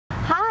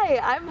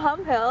Hi, I'm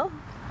Hum Hill.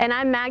 And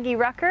I'm Maggie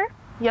Rucker,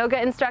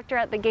 yoga instructor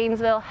at the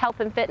Gainesville Health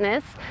and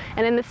Fitness.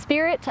 And in the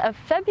spirit of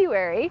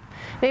February,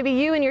 maybe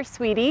you and your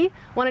sweetie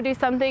want to do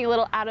something a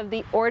little out of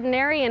the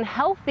ordinary and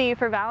healthy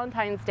for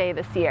Valentine's Day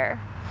this year.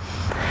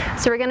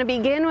 So we're going to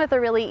begin with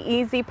a really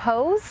easy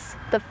pose.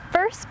 The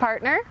first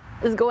partner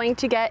is going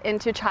to get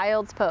into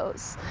child's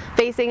pose,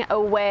 facing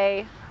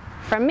away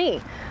from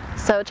me.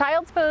 So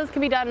child's pose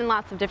can be done in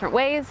lots of different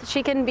ways.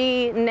 She can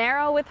be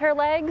narrow with her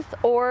legs,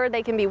 or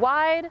they can be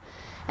wide,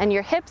 and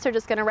your hips are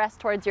just going to rest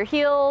towards your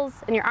heels,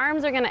 and your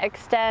arms are going to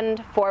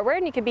extend forward.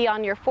 And you could be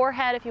on your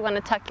forehead if you want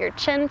to tuck your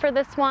chin for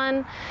this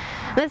one.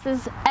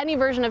 Any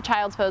version of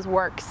child's pose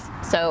works.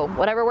 So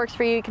whatever works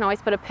for you, you can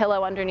always put a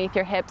pillow underneath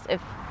your hips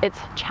if it's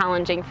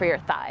challenging for your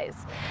thighs.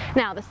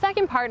 Now the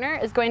second partner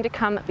is going to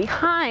come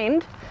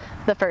behind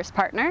the first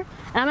partner,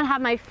 and I'm going to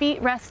have my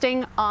feet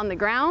resting on the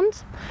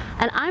ground,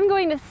 and I'm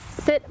going to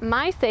sit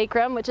my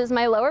sacrum, which is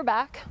my lower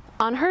back,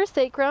 on her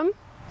sacrum,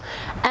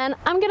 and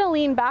I'm going to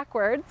lean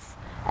backwards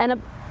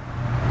and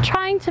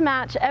trying to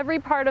match every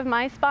part of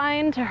my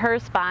spine to her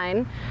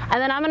spine,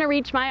 and then I'm going to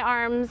reach my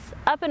arms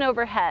up and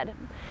overhead.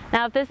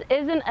 Now if this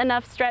isn't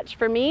enough stretch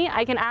for me,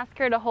 I can ask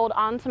her to hold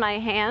on to my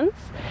hands,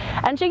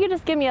 and she can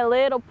just give me a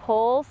little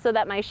pull so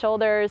that my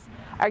shoulders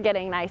are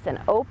getting nice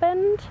and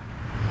opened.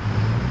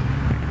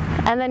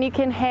 And then you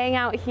can hang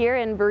out here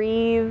and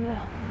breathe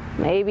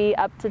maybe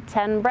up to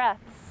 10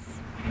 breaths.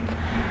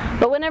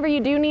 But whenever you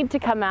do need to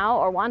come out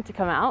or want to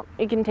come out,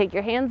 you can take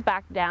your hands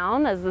back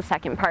down as the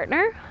second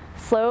partner,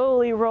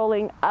 slowly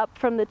rolling up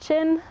from the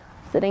chin,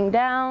 sitting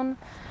down,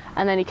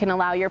 and then you can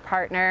allow your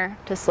partner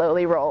to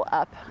slowly roll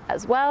up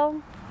as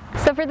well.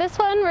 So for this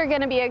one, we're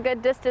going to be a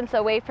good distance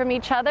away from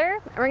each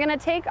other. We're going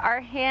to take our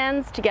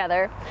hands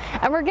together,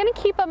 and we're going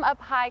to keep them up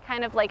high,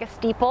 kind of like a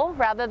steeple,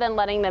 rather than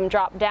letting them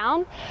drop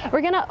down. We're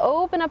going to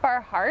open up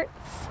our hearts,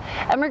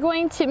 and we're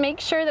going to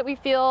make sure that we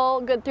feel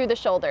good through the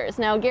shoulders.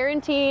 Now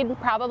guaranteed,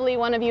 probably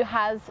one of you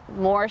has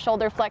more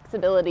shoulder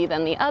flexibility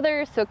than the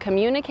other, so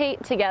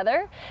communicate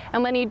together.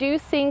 And when you do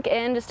sink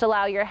in, just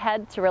allow your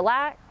head to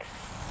relax,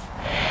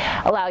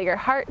 allow your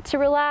heart to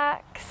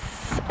relax.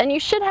 And you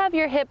should have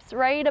your hips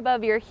right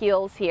above your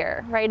heels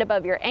here, right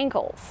above your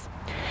ankles.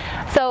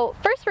 So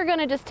first we're going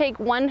to just take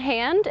one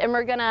hand and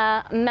we're going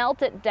to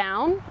melt it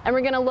down, and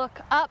we're going to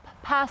look up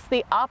past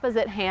the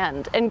opposite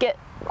hand and get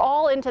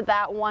all into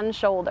that one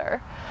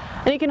shoulder.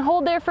 And you can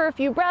hold there for a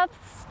few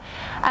breaths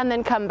and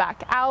then come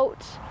back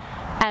out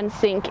and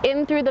sink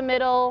in through the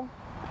middle,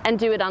 and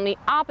do it on the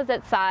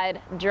opposite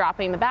side,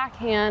 dropping the back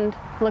hand,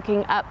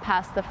 looking up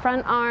past the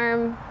front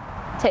arm,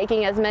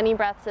 taking as many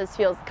breaths as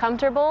feels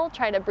comfortable.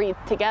 Try to breathe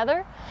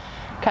together.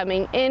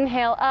 Coming,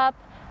 inhale up,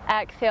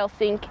 exhale,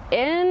 sink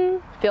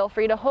in. Feel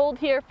free to hold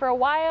here for a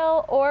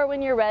while, or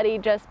when you're ready,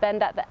 just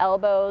bend at the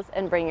elbows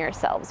and bring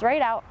yourselves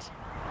right out.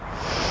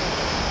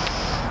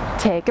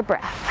 Take a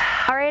breath.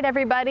 All right,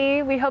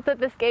 everybody, we hope that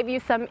this gave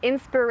you some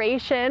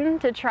inspiration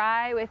to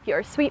try with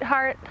your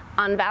sweetheart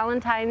on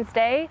Valentine's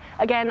Day.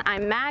 Again,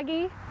 I'm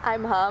Maggie.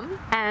 I'm Hum.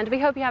 And we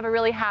hope you have a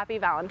really happy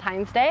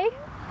Valentine's Day.